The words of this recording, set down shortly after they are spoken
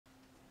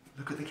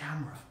Look at the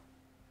camera.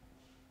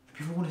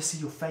 People want to see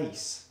your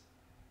face.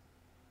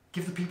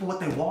 Give the people what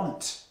they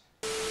want.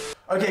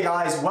 Okay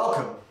guys,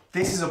 welcome.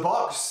 This is a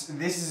box,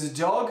 this is a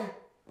dog.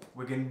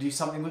 We're going to do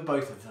something with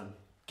both of them.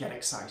 Get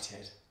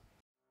excited.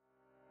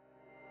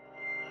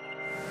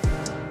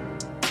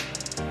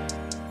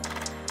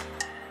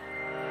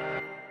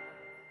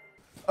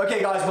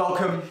 Okay guys,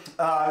 welcome.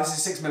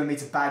 This is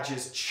 6mm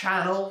Badger's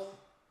channel.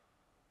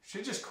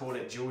 Should just call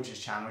it George's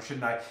channel,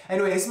 shouldn't I?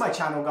 Anyway, this is my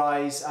channel,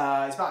 guys. It's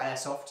about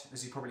airsoft,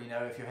 as you probably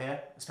know if you're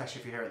here, especially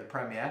if you're here at the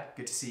premiere.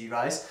 Good to see you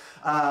guys.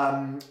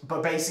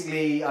 But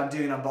basically, I'm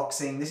doing an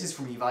unboxing. This is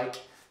from EVIKE.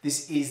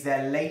 This is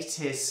their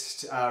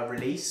latest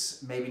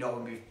release. Maybe not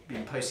when we've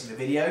been posting the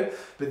video,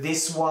 but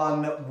this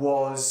one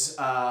was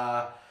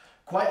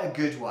quite a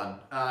good one.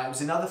 It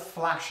was another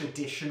Flash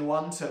edition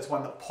one, so it's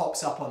one that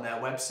pops up on their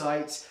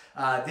website.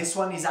 This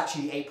one is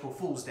actually the April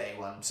Fools Day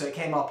one. So it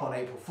came up on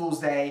April Fools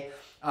Day.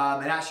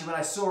 And actually when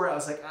I saw it, I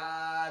was like,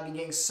 I've been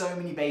getting so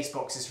many base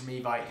boxes from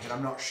EVIKE and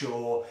I'm not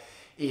sure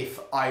if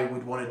I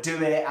would want to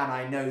do it. And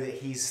I know that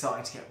he's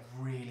starting to get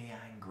really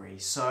angry.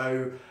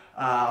 So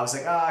I was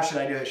like, should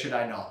I do it? Should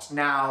I not?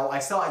 Now, I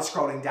started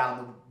scrolling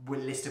down the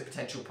list of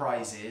potential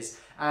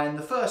prizes. And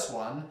the first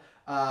one,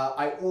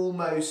 I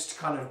almost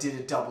kind of did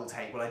a double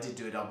take. Well, I did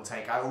do a double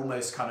take. I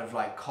almost kind of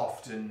like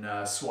coughed and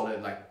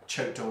swallowed, like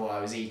choked on what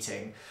I was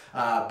eating.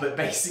 But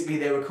basically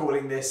they were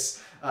calling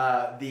this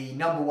the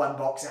 #1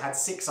 box. It had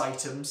 6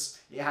 items.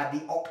 It had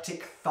the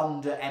Optic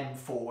Thunder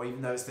M4,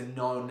 even though it's the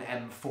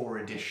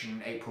non-M4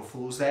 edition April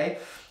Fool's Day.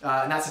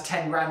 And that's a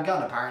 10 grand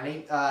gun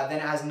apparently. Then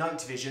it has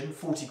night vision,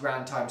 40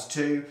 grand times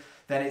 2.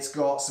 Then it's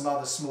got some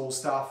other small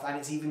stuff, and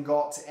it's even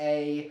got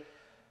a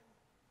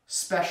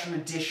special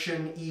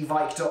edition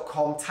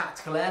EVIKE.com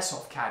tactical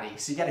airsoft caddy.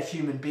 So you get a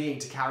human being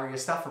to carry your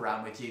stuff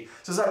around with you.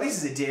 So I was like,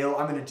 this is a deal,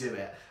 I'm gonna do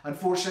it.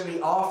 Unfortunately,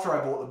 after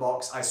I bought the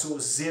box, I saw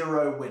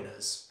 0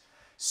 winners.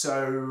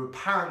 So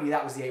apparently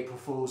that was the April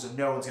Fools and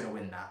no one's gonna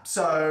win that.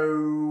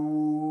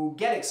 So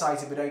get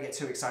excited, but don't get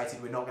too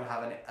excited. We're not gonna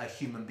have a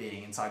human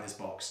being inside this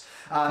box.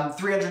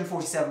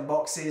 347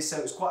 boxes, so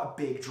it was quite a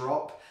big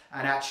drop.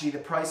 And actually the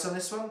price on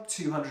this one,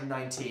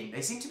 $219.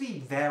 They seem to be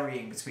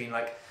varying between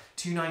like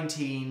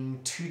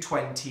 $219,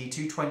 $220,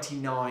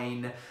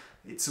 $229.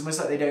 It's almost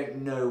like they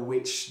don't know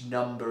which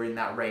number in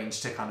that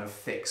range to kind of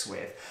fix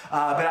with.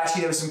 But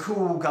actually there were some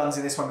cool guns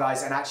in this one,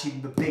 guys, and actually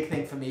the big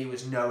thing for me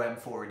was no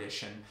M4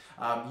 edition.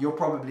 You're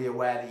probably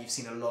aware that you've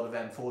seen a lot of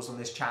M4s on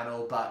this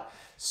channel, but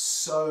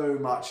so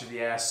much of the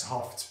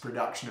airsoft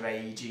production of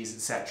AEGs,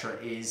 etc.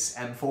 is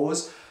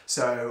M4s.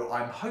 So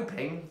I'm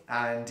hoping,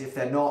 and if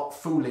they're not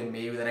fooling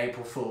me with an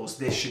April Fool's,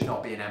 this should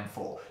not be an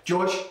M4.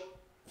 George,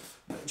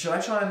 should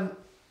I try and...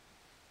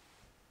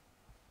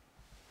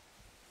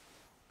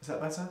 Is that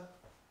better?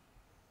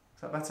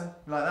 Is that better?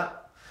 Like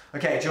that?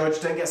 Okay, George,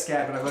 don't get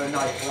scared, but I've got a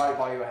knife right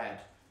by your head.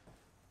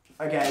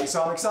 Okay,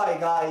 so I'm excited,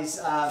 guys.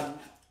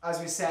 As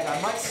we said, I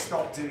might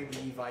stop doing the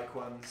EVIKE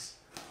ones.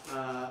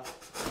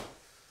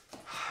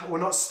 Well,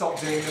 not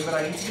stop doing them, but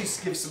I need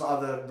to give some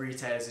other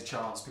retailers a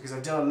chance because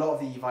I've done a lot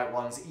of the EVIKE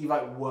ones.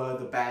 EVIKE were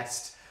the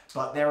best,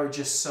 but there are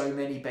just so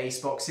many base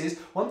boxes.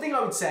 One thing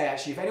I would say,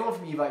 actually, if anyone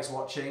from EVIKE's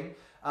watching,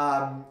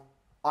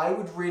 I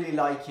would really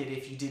like it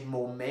if you did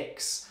more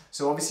mix.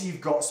 So obviously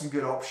you've got some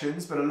good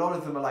options, but a lot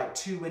of them are like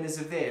 2 winners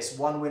of this,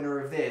 1 winner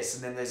of this,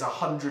 and then there's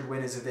 100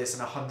 winners of this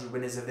and 100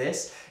 winners of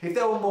this. If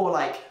there were more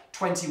like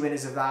 20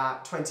 winners of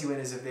that, 20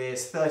 winners of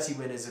this, 30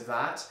 winners of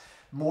that,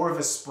 more of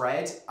a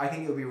spread, I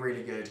think it would be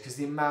really good because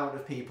the amount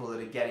of people that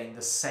are getting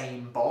the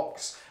same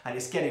box, and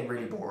it's getting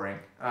really boring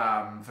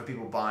for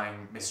people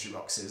buying mystery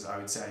boxes, I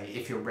would say,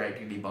 if you're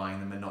regularly buying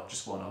them and not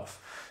just one-off.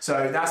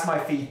 So that's my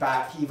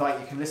feedback. EVIKE,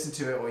 you can listen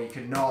to it or you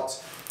can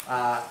not.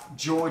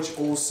 George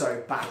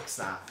also backs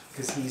that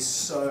because he's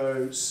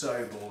so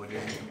bored,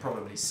 as you can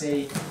probably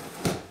see.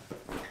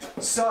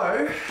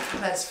 So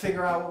let's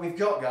figure out what we've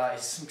got,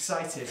 guys. I'm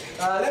excited.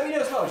 Let me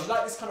know as well, do you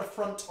like this kind of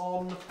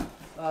front-on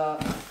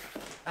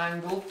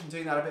angle? I'm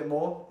doing that a bit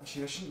more.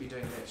 Actually, I shouldn't be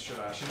doing this, should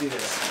I? I should do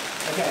this.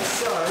 Okay,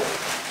 so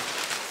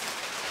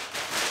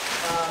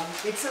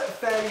it's a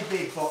fairly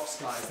big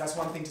box, guys. That's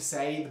one thing to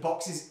say. The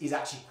box is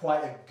actually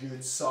quite a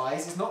good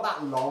size. It's not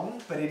that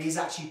long, but it is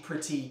actually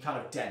pretty kind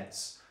of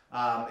dense.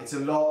 It's a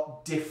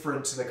lot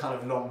different to the kind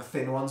of long,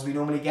 thin ones we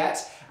normally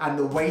get, and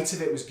the weight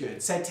of it was good.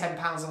 It said 10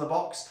 pounds on the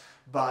box,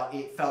 but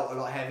it felt a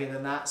lot heavier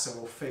than that, so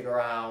we'll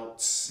figure out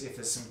if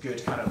there's some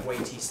good kind of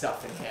weighty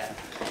stuff in here.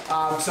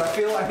 So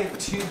I think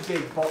 2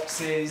 big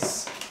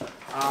boxes.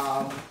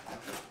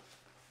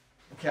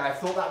 Okay, I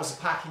thought that was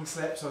a packing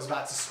slip, so I was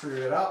about to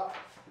screw it up.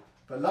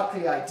 But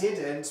luckily I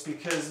didn't,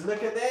 because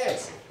look at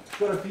this. It's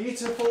got a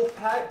beautiful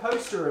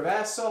poster of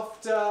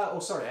airsoft,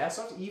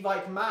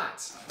 EVIKE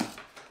mat.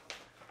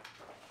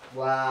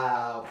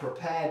 Wow,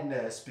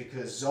 preparedness,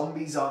 because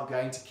zombies aren't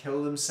going to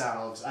kill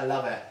themselves. I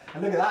love it.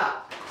 And look at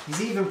that.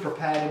 He's even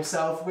prepared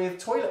himself with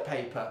toilet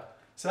paper.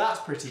 So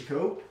that's pretty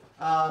cool.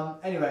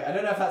 Anyway, I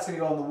don't know if that's going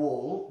to go on the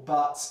wall,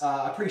 but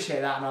I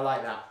appreciate that and I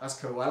like that. That's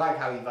cool. I like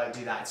how EVIKE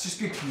do that. It's just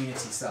good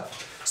community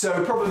stuff.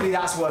 So probably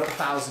that's worth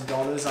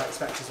 $1,000, I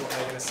expect is what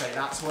they're going to say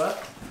that's worth.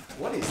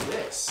 What is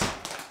this?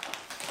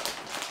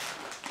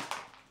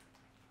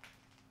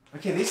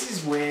 Okay, this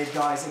is weird,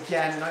 guys.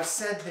 Again, and I've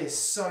said this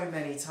so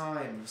many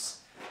times.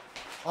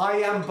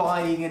 I am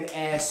buying an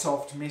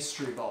airsoft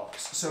mystery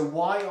box. So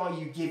why are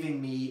you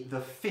giving me the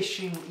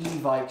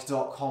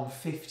fishingevike.com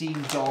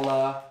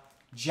 $15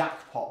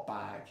 jackpot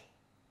bag?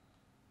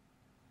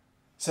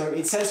 So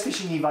it says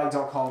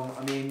fishingevike.com.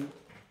 I mean,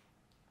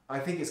 I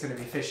think it's going to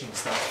be fishing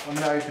stuff. I'm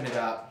going to open it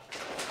up.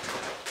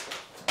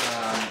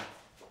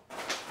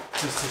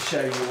 Just to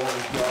show you what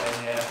we've got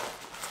in here.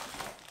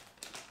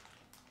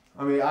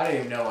 I mean, I don't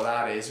even know what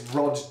that is.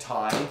 Rod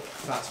tie,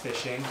 that's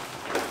fishing.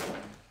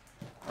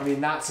 I mean,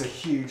 that's a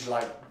huge,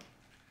 like,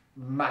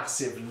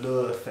 massive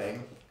lure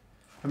thing.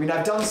 I mean,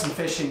 I've done some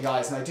fishing,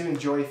 guys, and I do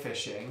enjoy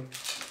fishing.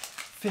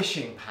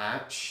 Fishing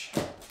patch.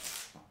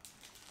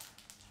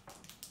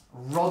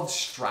 Rod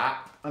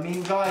strap. I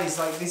mean, guys,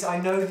 like this, I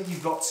know that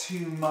you've got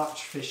too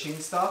much fishing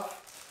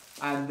stuff.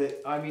 And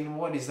that, I mean,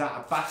 what is that?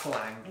 A battle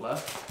angler.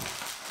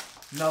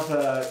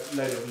 Another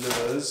load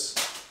of lures.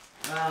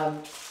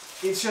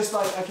 It's just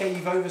like, okay,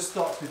 you've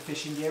overstocked with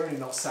fishing gear and you're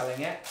not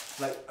selling it.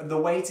 Like, the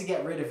way to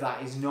get rid of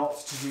that is not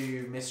to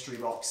do mystery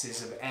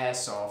boxes of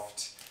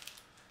airsoft,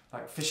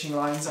 like fishing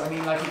lines. I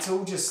mean, like, it's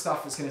all just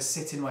stuff that's going to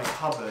sit in my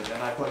cupboard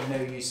and I've got no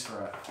use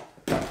for it.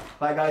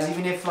 Like, guys,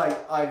 even if,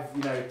 like,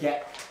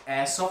 get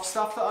airsoft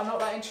stuff that I'm not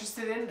that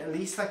interested in, at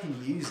least I can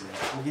use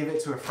it or give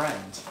it to a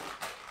friend.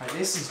 Like,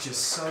 this is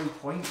just so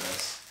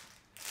pointless.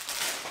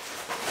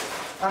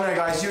 I don't know,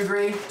 guys, do you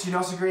agree? Do you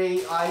not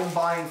agree? I'm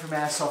buying from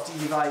Airsoft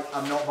EVIKE.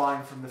 I'm not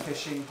buying from the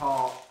fishing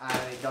part, and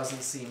it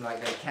doesn't seem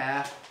like they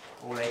care,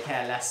 or they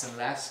care less and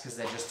less because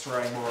they're just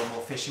throwing more and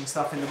more fishing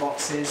stuff in the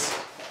boxes.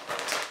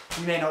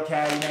 You may not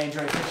care, you may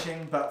enjoy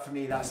fishing, but for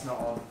me that's not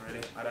on,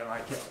 really. I don't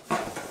like it.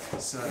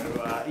 So,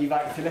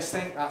 EVIKE, if you're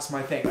listening, that's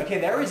my thing. Okay,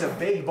 there is a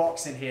big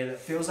box in here that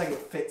feels like it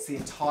fits the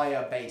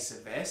entire base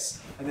of this,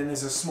 and then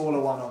there's a smaller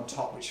one on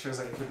top which feels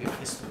like it could be a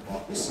pistol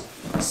box.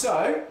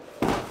 So,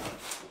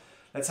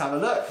 let's have a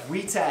look.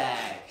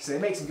 EVIKE. So they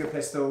make some good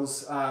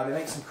pistols. They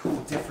make some cool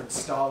different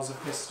styles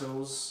of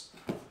pistols.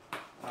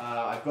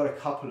 I've got a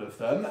couple of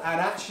them.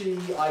 And actually,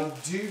 I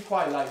do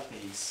quite like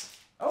these.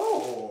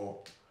 Oh!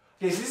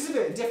 Okay, so this is a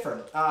bit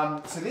different.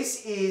 So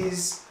this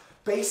is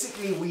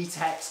basically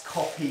EVIKE's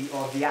copy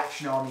of the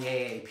Action Army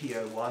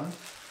AAPO1.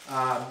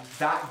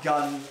 That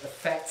gun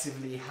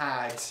effectively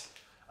had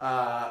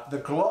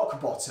the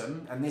Glock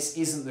bottom, and this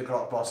isn't the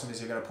Glock bottom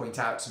as you're going to point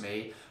out to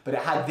me, but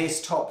it had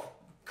this top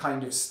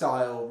kind of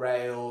style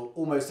rail,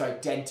 almost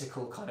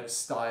identical kind of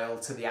style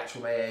to the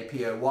actual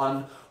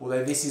AAPO1,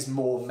 although this is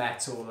more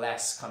metal,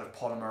 less kind of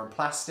polymer and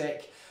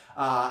plastic.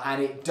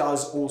 And it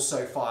does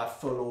also fire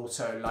full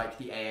auto like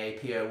the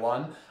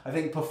AAPO1. I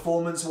think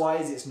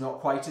performance-wise it's not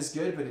quite as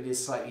good, but it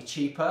is slightly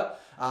cheaper,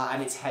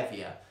 and it's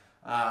heavier.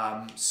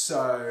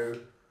 So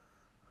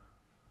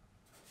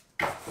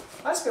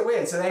that's a bit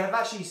weird. So they have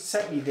actually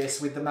sent me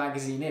this with the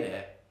magazine in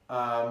it.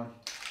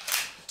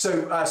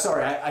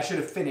 Sorry, I should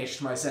have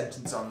finished my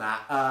sentence on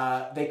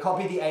that. They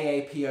copied the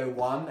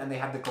AAPO1 and they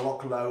had the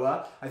Glock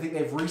lower. I think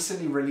they've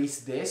recently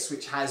released this,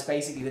 which has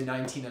basically the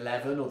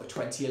 1911 or the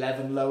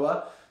 2011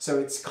 lower. So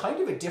it's kind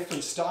of a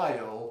different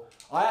style.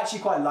 I actually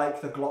quite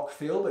like the Glock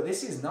feel, but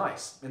this is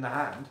nice in the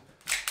hand.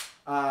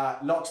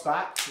 Locks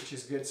back, which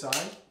is a good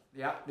sign.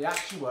 Yeah, the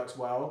action works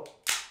well.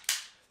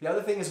 The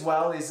other thing as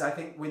well is I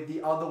think with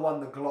the other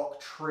one, the Glock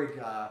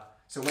trigger,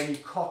 so when you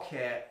cock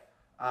it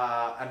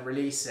and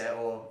release it,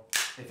 or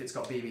if it's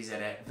got BBs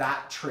in it,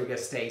 that trigger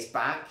stays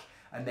back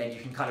and then you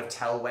can kind of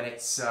tell when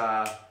it's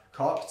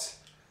cocked.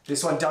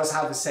 This one does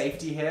have a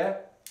safety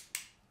here.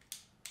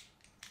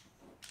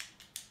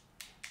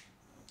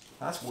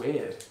 That's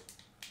weird.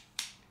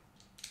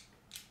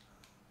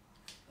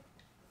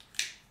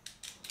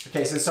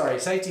 Okay, so sorry,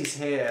 safety's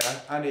here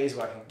and it is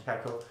working. Okay,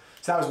 cool.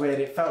 So that was weird.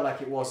 It felt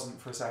like it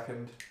wasn't for a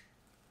second.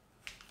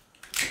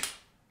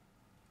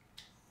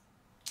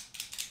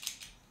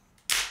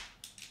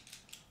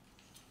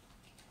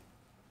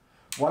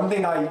 One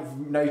thing I've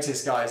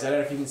noticed, guys, I don't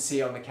know if you can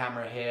see it on the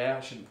camera here,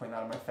 I shouldn't point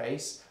that on my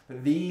face,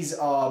 but these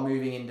are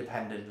moving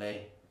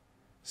independently.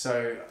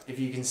 So if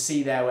you can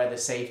see there where the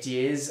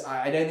safety is,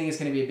 I don't think it's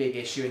going to be a big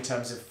issue in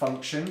terms of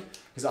function,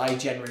 because I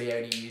generally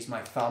only use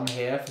my thumb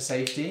here for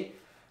safety,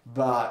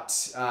 but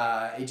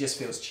it just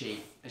feels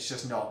cheap. It's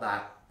just not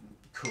that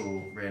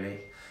cool, really.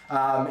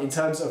 In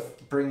terms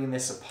of bringing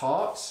this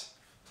apart,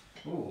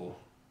 ooh,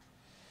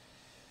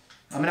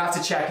 I'm going to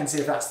have to check and see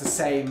if that's the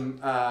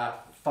same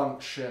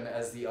function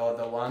as the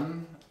other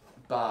one,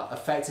 but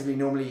effectively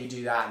normally you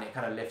do that and it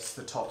kind of lifts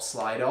the top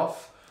slide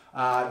off.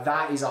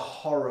 That is a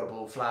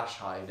horrible flash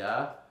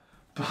hider,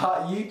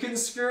 but you can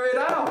screw it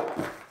out.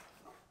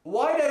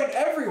 Why don't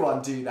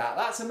everyone do that?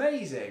 That's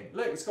amazing.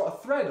 Look, it's got a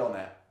thread on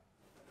it.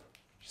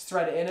 Just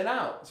thread it in and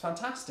out. It's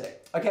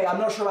fantastic. Okay, I'm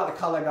not sure about the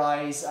color,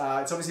 guys.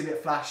 It's obviously a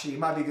bit flashy. It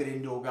might be a good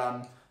indoor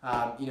gun.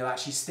 you know,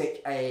 actually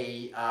stick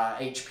a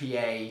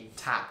HPA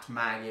tapped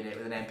mag in it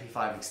with an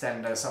MP5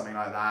 extender, something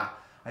like that.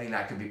 I think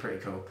that could be pretty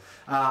cool.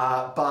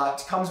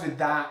 But comes with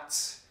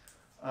that.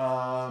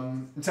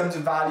 In terms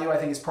of value, I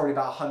think it's probably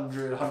about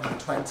 100,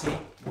 120.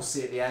 We'll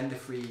see at the end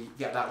if we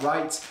get that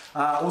right.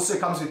 Also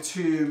comes with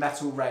 2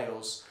 metal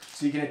rails.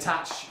 So you can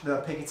attach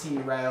the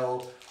Picatinny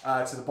rail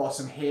to the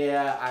bottom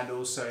here and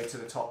also to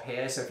the top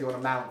here. So if you want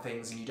to mount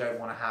things and you don't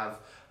want to have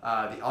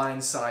the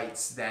iron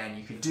sights, then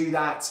you can do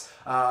that.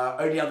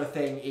 Only other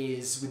thing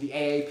is with the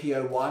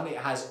AAPO1, it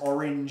has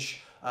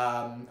orange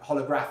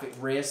holographic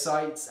rear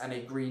sights and a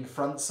green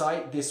front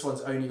sight. This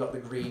one's only got the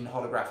green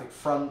holographic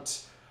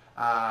front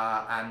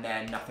and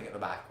then nothing at the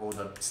back, or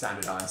the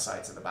standard iron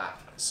sights at the back.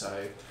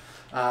 So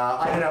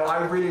I don't know,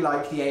 I really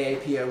like the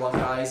AAPO1,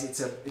 guys.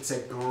 It's a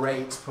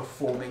great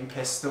performing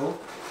pistol,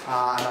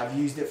 and I've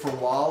used it for a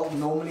while.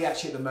 Normally,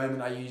 actually, at the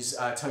moment, I use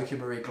Tokyo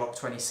Marui Glock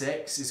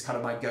 26 is kind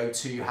of my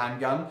go-to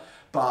handgun.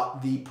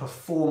 But the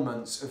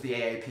performance of the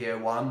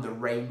AAPO1, the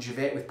range of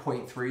it with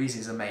 .3s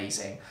is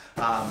amazing.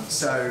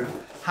 So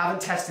haven't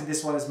tested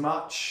this one as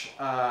much,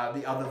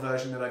 the other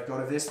version that I've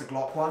got of this, the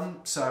Glock one.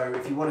 So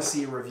if you want to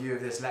see a review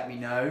of this, let me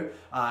know,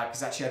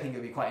 because actually I think it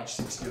would be quite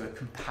interesting to do a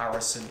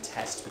comparison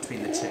test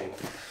between the two.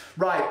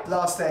 Right,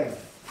 last thing.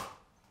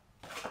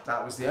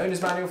 That was the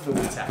owner's manual for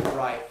the WeTech.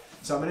 Right,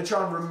 so I'm going to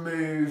try and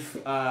remove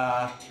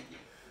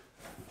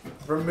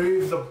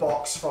the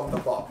box from the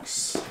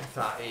box, if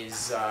that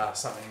is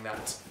something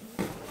that,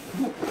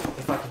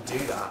 if I can do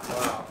that,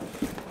 wow.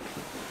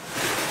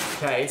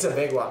 Okay, it's a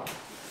big one,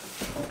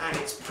 and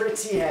it's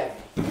pretty heavy.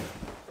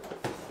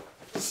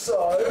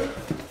 So,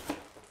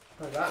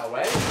 put that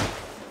away,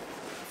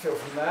 feel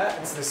from there,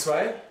 it's this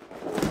way.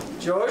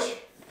 George,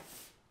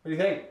 what do you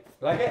think?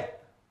 Like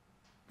it?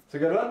 It's a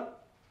good one?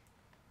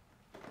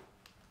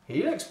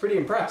 He looks pretty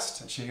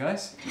impressed, actually,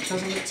 guys. He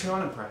doesn't look too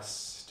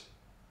unimpressed.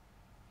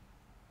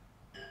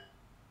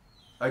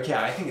 Okay,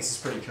 I think this is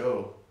pretty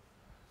cool.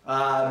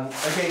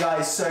 Okay,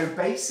 guys, so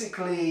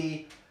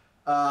basically,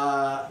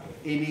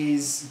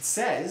 it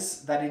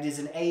says that it is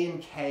an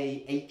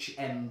A&K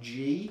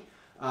HMG.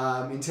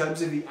 In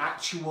terms of the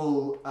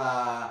actual,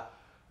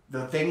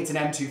 the thing, it's an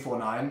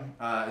M249,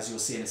 as you'll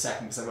see in a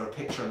second, because I've got a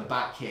picture on the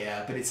back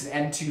here, but it's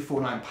an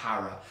M249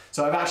 Para.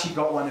 So I've actually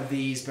got one of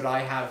these, but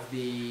I have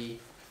the,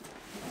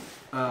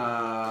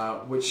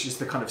 which is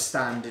the kind of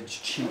standard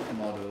cheap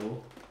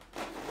model.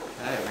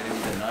 I don't really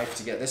need a knife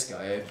to get this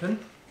guy open.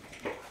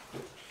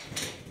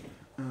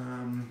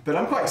 But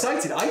I'm quite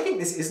excited. I think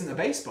this isn't a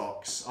base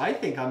box. I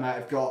think I might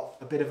have got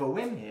a bit of a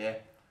win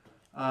here.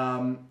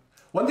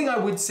 One thing I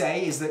would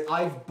say is that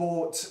I've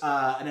bought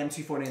an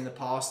M249 in the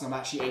past, and I'm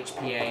actually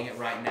HPAing it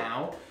right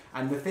now.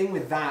 And the thing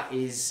with that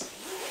is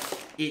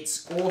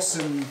it's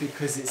awesome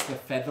because it's the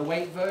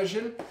featherweight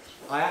version.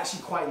 I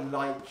actually quite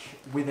like,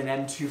 with an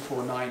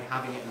M249,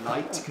 having it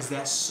light, because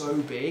they're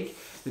so big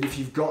that if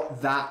you've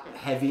got that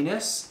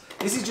heaviness,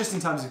 this is just in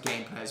terms of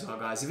gameplay as well,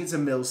 guys. If it's a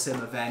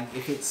milsim event,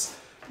 if it's,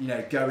 you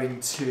know, going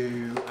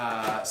to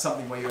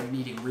something where you're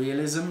needing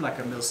realism, like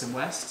a milsim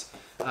West,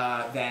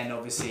 then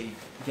obviously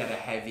get a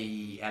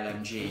heavy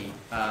LMG.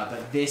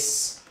 But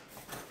this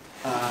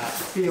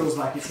feels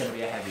like it's going to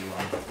be a heavy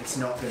one. It's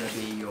not going to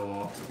be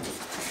your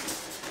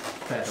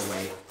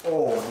featherweight.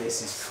 Oh,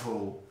 this is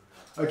cool.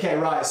 Okay,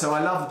 right, so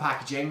I love the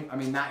packaging. I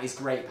mean, that is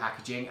great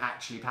packaging,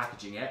 actually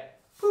packaging it.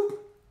 Boop.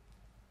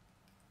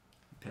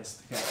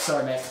 Pissed. Okay,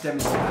 sorry mate,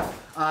 didn't mean that.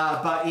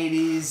 But it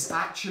is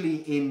actually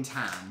in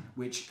tan,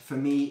 which for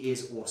me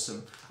is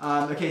awesome.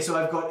 Okay, so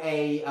I've got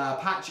a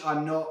patch.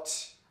 I'm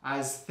not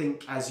as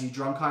think as you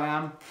drunk I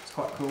am. It's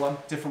quite a cool one,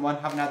 different one.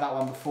 Haven't had that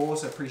one before,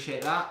 so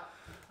appreciate that.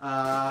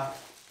 I've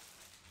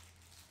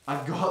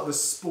got the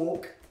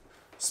spork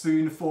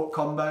spoon fork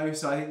combo,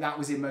 so I think that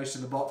was in most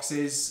of the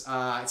boxes.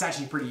 It's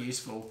actually pretty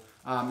useful.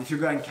 If you're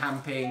going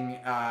camping,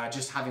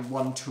 just having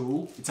one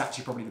tool, it's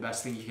actually probably the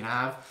best thing you can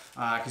have,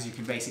 because you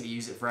can basically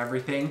use it for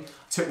everything.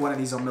 Took one of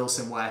these on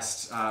Milsim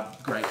West,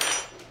 great,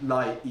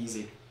 light,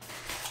 easy.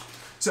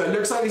 So it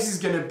looks like this is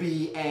going to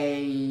be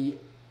a,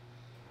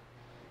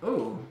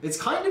 oh, it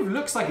kind of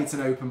looks like it's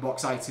an open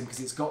box item because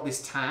it's got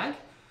this tag,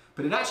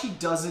 but it actually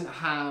doesn't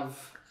have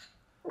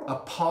a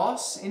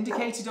pass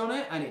indicated on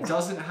it, and it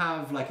doesn't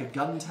have like a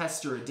gun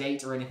test or a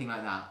date or anything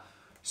like that.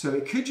 So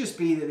it could just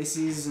be that this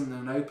isn't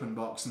an open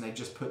box and they've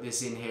just put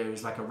this in here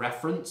as like a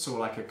reference or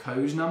like a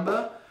code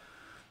number,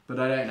 but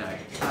I don't know.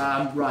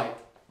 Right,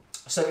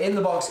 so in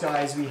the box,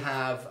 guys, we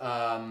have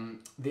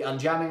the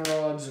unjamming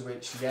rods,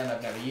 which again,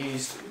 I've never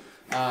used.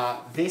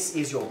 This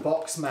is your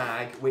box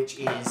mag, which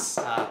is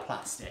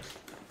plastic.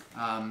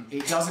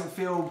 It doesn't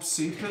feel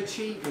super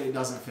cheap, but it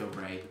doesn't feel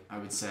great, I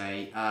would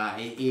say.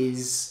 It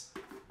is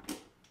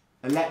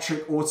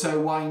electric auto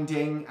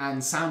winding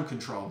and sound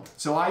control.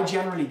 So I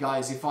generally,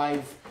 guys, if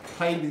I've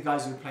played with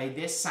guys who've played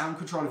this, sound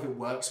control, if it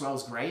works well,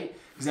 is great,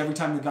 because every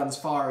time the gun's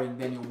firing,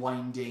 then you're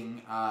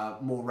winding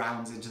more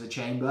rounds into the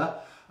chamber.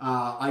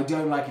 I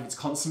don't like if it's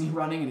constantly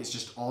running and it's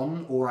just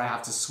on, or I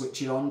have to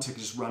switch it on to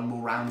just run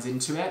more rounds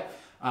into it.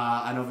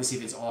 And obviously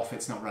if it's off,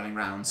 it's not running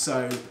rounds.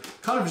 So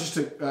kind of just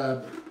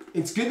a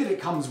it's good that it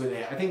comes with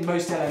it. I think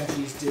most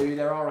LMGs do.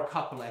 There are a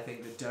couple, I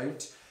think, that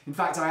don't. In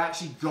fact, I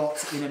actually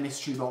got in a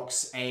mystery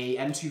box a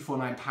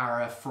M249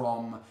 Para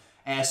from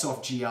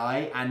Airsoft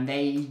GI, and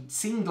they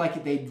seemed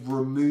like they'd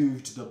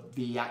removed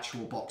the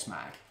actual box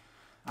mag.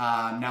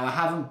 Now, I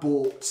haven't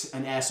bought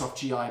an Airsoft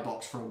GI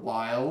box for a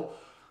while,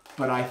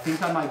 but I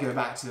think I might go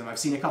back to them. I've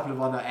seen a couple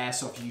of other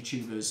Airsoft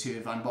YouTubers who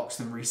have unboxed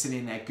them recently,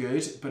 and they're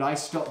good, but I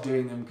stopped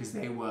doing them because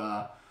they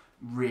were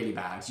really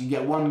bad. You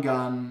get one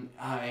gun,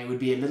 it would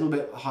be a little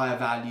bit higher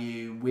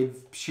value.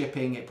 With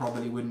shipping, it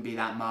probably wouldn't be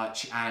that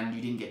much, and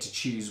you didn't get to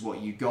choose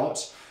what you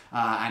got.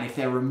 And if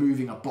they're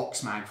removing a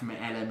box mag from an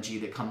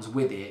LMG that comes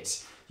with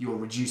it, you're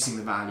reducing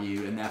the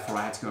value, and therefore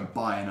I had to go and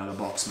buy another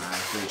box mag,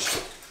 which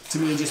to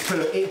me just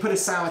put a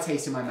sour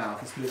taste in my mouth,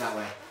 let's put it that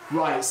way.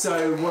 Right,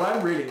 so what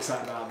I'm really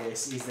excited about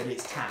this is that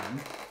it's tan,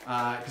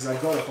 because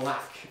I've got a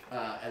black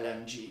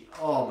LMG.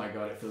 Oh my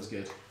god, it feels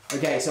good.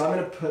 Okay, so I'm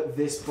going to put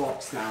this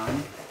box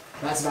down.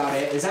 That's about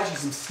it. There's actually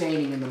some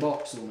staining in the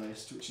box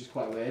almost, which is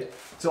quite weird.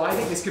 So I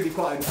think this could be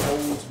quite an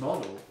old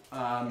model.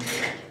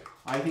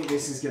 I think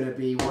this is going to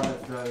be one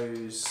of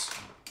those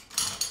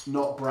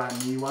not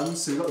brand new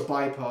ones. So you've got the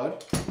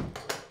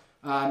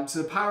bipod.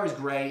 So the power is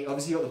great.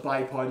 Obviously you've got the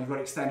bipod, you've got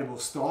extendable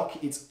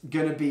stock. It's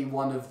going to be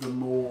one of the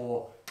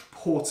more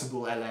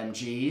portable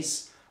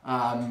LMGs.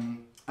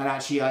 And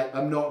actually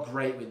I'm not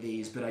great with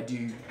these, but I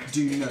do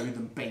know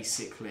them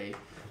basically.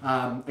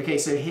 Okay,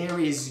 so here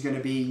is going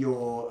to be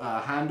your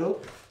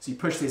handle. So you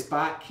push this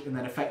back, and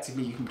then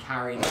effectively you can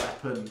carry the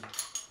weapon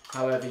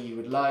however you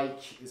would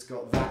like. It's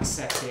got that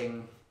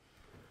setting,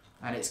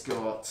 and it's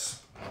got,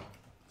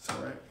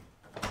 sorry,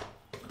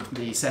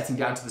 the setting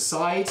down to the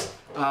side.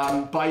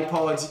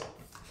 Bipod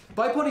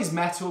is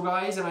metal,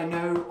 guys, and I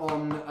know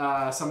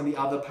on some of the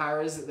other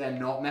Paras that they're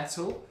not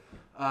metal.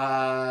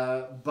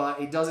 But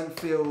it doesn't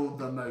feel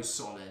the most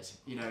solid.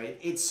 You know,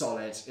 it's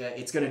solid.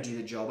 It's going to do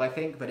the job, I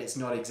think, but it's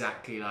not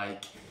exactly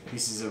like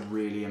this is a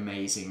really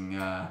amazing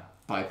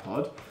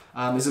bipod.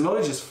 There's a lot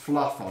of just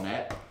fluff on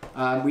it.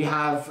 We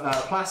have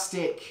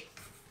plastic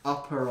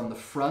upper on the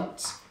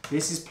front.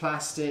 This is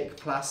plastic.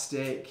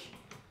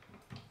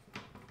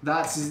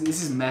 This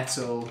is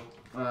metal.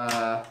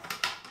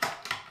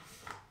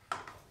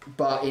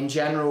 But in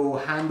general,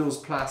 handle's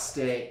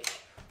plastic.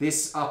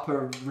 This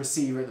upper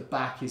receiver at the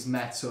back is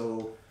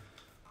metal,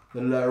 the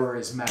lower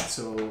is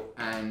metal,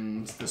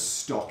 and the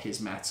stock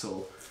is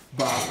metal.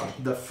 But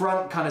the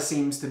front kind of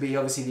seems to be,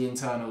 obviously the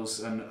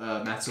internals and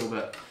metal,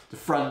 but the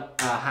front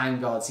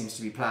handguard seems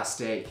to be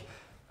plastic.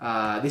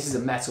 This is a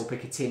metal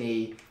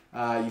Picatinny.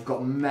 You've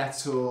got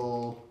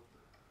metal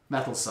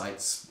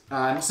sights.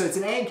 So it's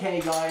an A&K,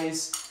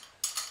 guys.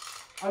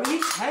 I mean,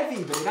 it's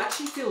heavy, but it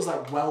actually feels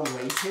like well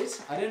weighted.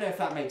 I don't know if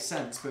that makes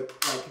sense, but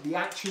like the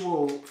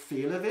actual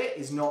feel of it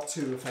is not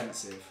too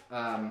offensive.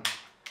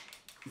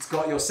 It's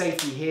got your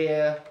safety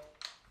here.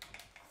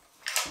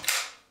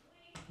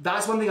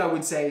 That's one thing I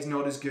would say is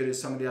not as good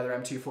as some of the other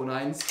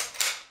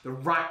M249s. The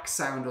rack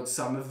sound on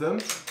some of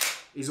them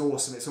is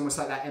awesome. It's almost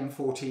like that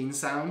M14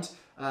 sound.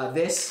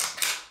 This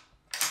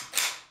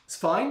is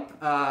fine,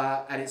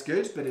 and it's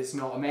good, but it's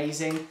not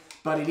amazing.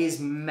 But it is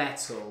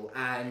metal,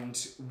 and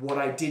what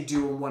I did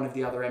do on one of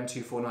the other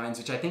M249s,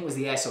 which I think was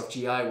the Airsoft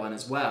GI one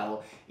as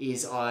well,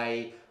 is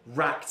I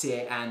racked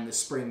it and the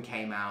spring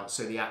came out,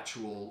 so the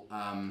actual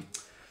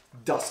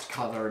dust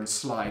cover and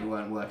slide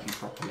weren't working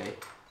properly.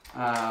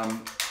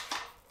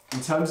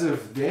 In terms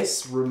of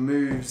this,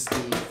 removes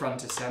the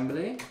front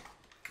assembly.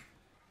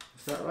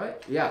 Is that right?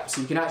 Yeah,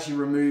 so you can actually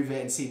remove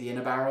it and see the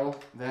inner barrel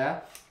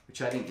there,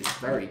 which I think is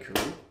very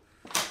cool.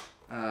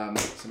 So I'm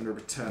going to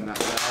return that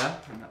there,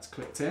 and that's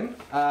clicked in.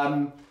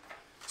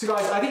 So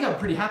guys, I think I'm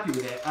pretty happy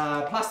with it.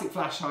 Plastic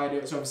flash hider,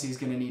 which obviously is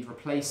going to need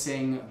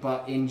replacing,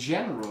 but in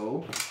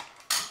general,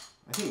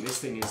 I think this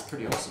thing is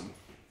pretty awesome.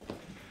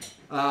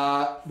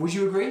 Would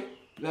you agree?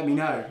 Let me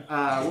know.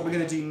 What we're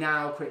going to do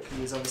now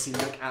quickly is obviously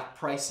look at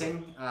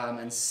pricing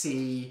and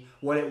see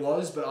what it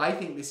was, but I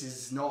think this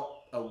is not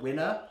a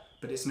winner,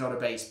 but it's not a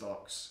base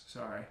box.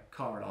 Sorry,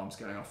 car alarm's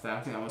going off there. I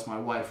think that was my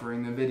wife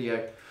ruining the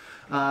video.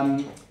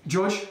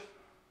 George?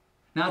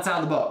 Now it's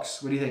out of the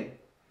box. What do you think?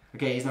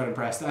 Okay, he's not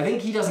impressed. I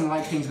think he doesn't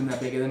like things when they're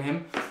bigger than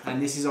him,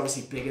 and this is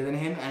obviously bigger than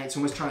him, and it's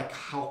almost trying to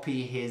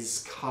copy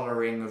his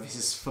colouring of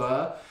his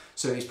fur,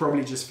 so he's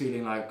probably just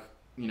feeling like,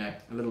 you know,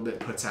 a little bit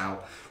put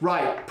out.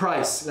 Right,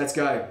 price, let's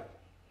go.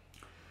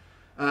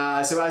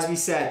 So as we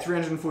said,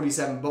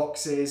 347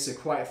 boxes, so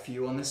quite a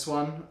few on this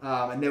one,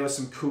 and there were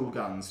some cool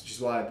guns, which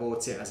is why I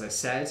bought it, as I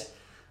said.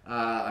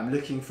 I'm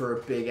looking for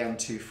a big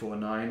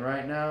M249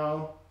 right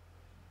now.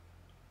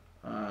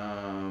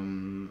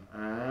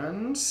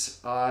 And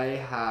I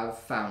have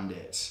found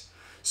it.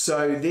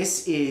 So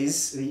this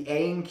is the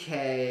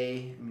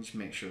A&K, let me just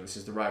make sure this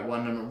is the right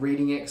one. I'm not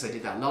reading it because I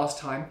did that last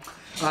time.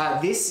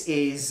 This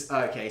is,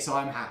 okay, so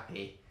I'm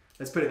happy.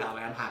 Let's put it that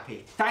way, I'm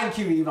happy. Thank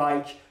you,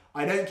 EVIKE.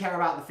 I don't care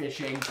about the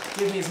fishing.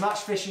 Give me as much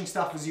fishing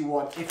stuff as you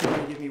want if you're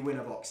going to give me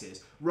winner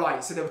boxes.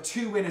 Right, so there were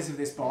two winners of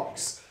this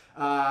box.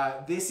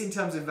 This in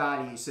terms of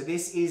value, so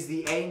this is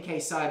the A&K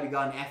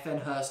Cybergun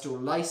FN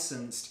Herstal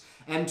licensed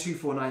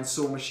M249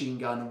 saw machine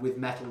gun with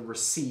metal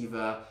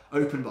receiver,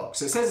 open box.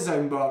 So it says it's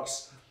open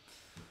box,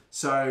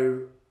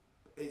 so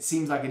it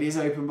seems like it is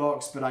open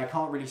box, but I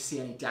can't really see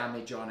any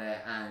damage on it,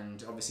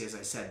 and obviously, as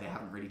I said, they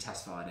haven't really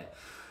testified it.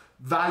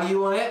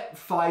 Value on it,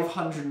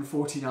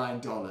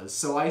 $549.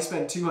 So I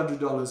spent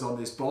 $200 on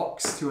this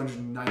box,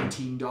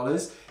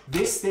 $219.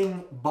 This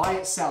thing by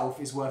itself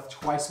is worth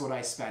twice what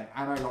I spent,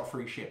 and I got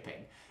free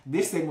shipping.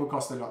 This thing will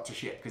cost a lot to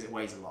ship because it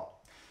weighs a lot.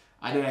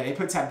 I don't know, they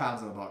put £10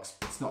 on the box.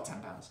 It's not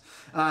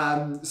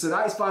 £10. So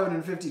that is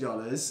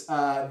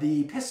 $550.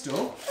 The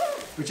pistol,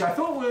 which I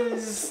thought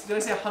was, did I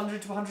say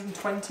 100 to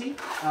 120?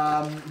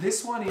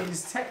 This one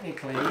is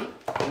technically,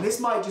 and this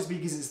might just be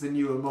because it's the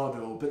newer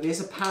model, but this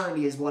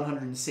apparently is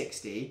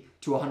 160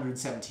 to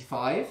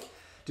 175,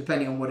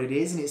 depending on what it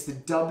is. And it's the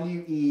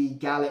WE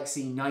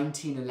Galaxy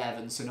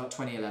 1911, so not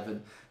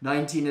 2011,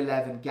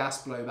 1911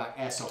 gas blowback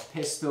airsoft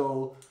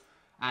pistol.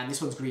 And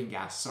this one's green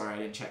gas. Sorry, I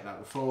didn't check that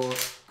before.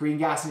 Green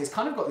gas, and it's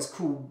kind of got this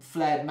cool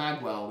flared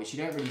magwell, which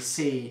you don't really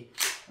see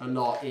a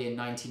lot in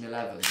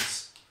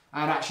 1911s.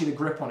 And actually the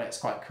grip on it is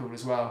quite cool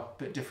as well,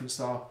 bit different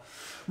style.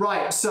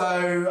 Right,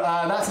 so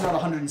that's another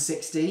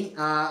 160.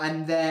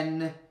 And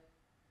then,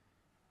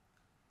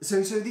 so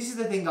this is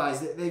the thing,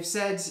 guys, that they've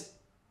said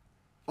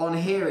on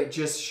here, it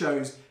just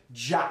shows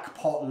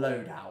jackpot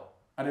loadout.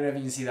 I don't know if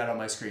you can see that on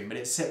my screen, but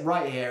it's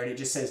right here and it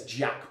just says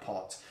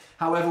jackpot.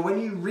 However, when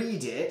you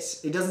read it,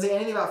 it doesn't say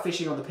anything about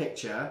fishing on the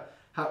picture.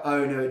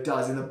 Oh no, it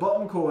does. In the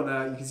bottom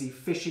corner, you can see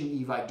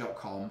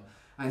fishingevike.com.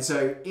 And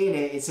so in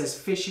it, it says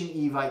Fishing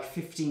Evike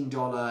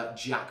 $15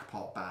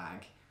 jackpot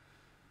bag.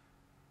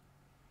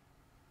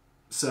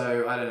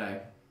 So, I don't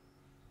know.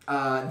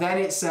 Then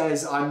it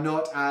says, I'm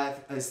not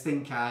as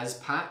think as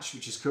patch,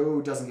 which is cool.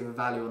 Doesn't give a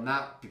value on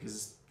that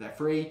because they're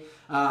free.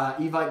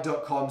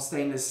 Evike.com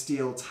stainless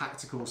steel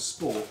tactical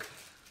spork.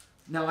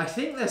 Now, I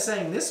think they're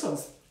saying this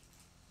one's...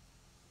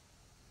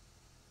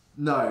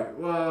 No,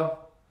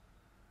 well,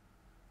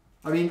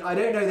 I mean, I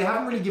don't know. They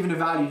haven't really given a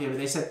value here, but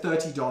they said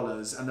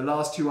 $30. And the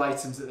last two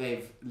items that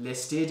they've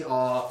listed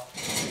are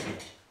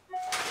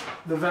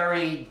the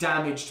very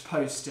damaged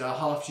poster,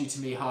 half due to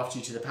me, half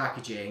due to the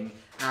packaging,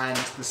 and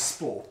the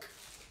spork.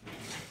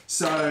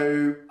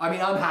 So, I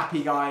mean, I'm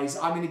happy, guys.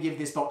 I'm going to give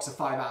this box a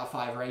 5 out of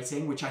 5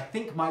 rating, which I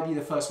think might be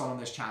the first one on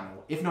this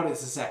channel. If not,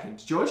 it's the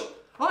second. George?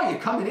 Oh, you're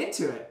coming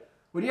into it.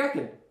 What do you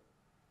reckon?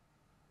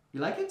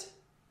 You like it?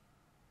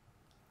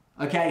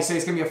 Okay, so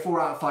it's going to be a 4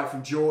 out of 5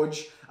 from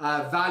George.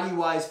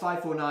 Value-wise,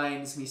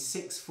 549, it's going to be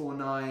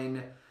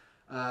 649,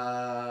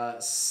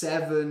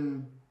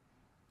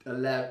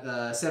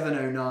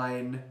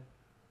 709.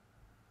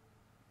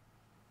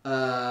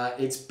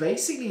 It's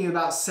basically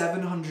about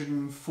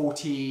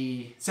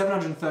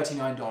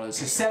 $739.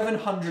 So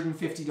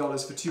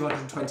 $750 for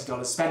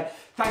 $220 spent.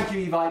 Thank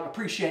you, Evike.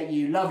 Appreciate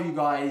you. Love you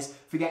guys.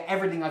 Forget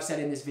everything I've said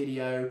in this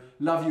video.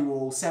 Love you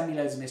all. Send me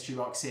loads of mystery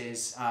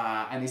boxes.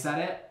 And is that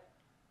it?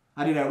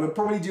 I don't know, we'll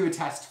probably do a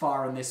test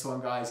fire on this one,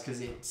 guys, because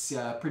it's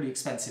a pretty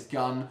expensive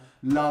gun.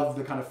 Love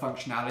the kind of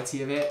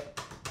functionality of it.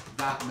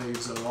 That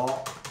moves a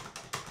lot.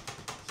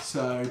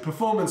 So,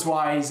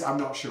 performance-wise, I'm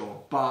not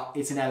sure, but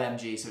it's an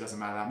LMG, so it doesn't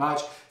matter that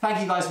much. Thank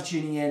you guys for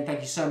tuning in.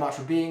 Thank you so much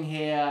for being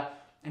here.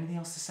 Anything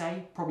else to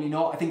say? Probably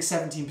not. I think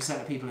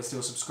 17% of people are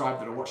still subscribed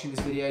that are watching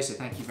this video, so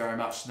thank you very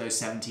much to those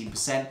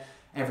 17%.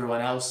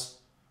 Everyone else,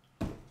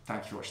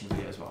 thank you for watching the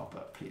video as well,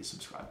 but please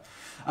subscribe.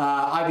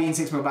 I've been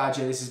 6 Mil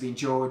Badger, this has been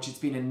George. It's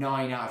been a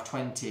 9 out of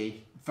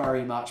 20.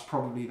 Very much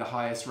probably the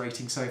highest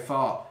rating so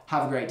far.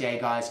 Have a great day,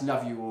 guys.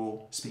 Love you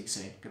all. Speak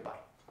soon. Goodbye.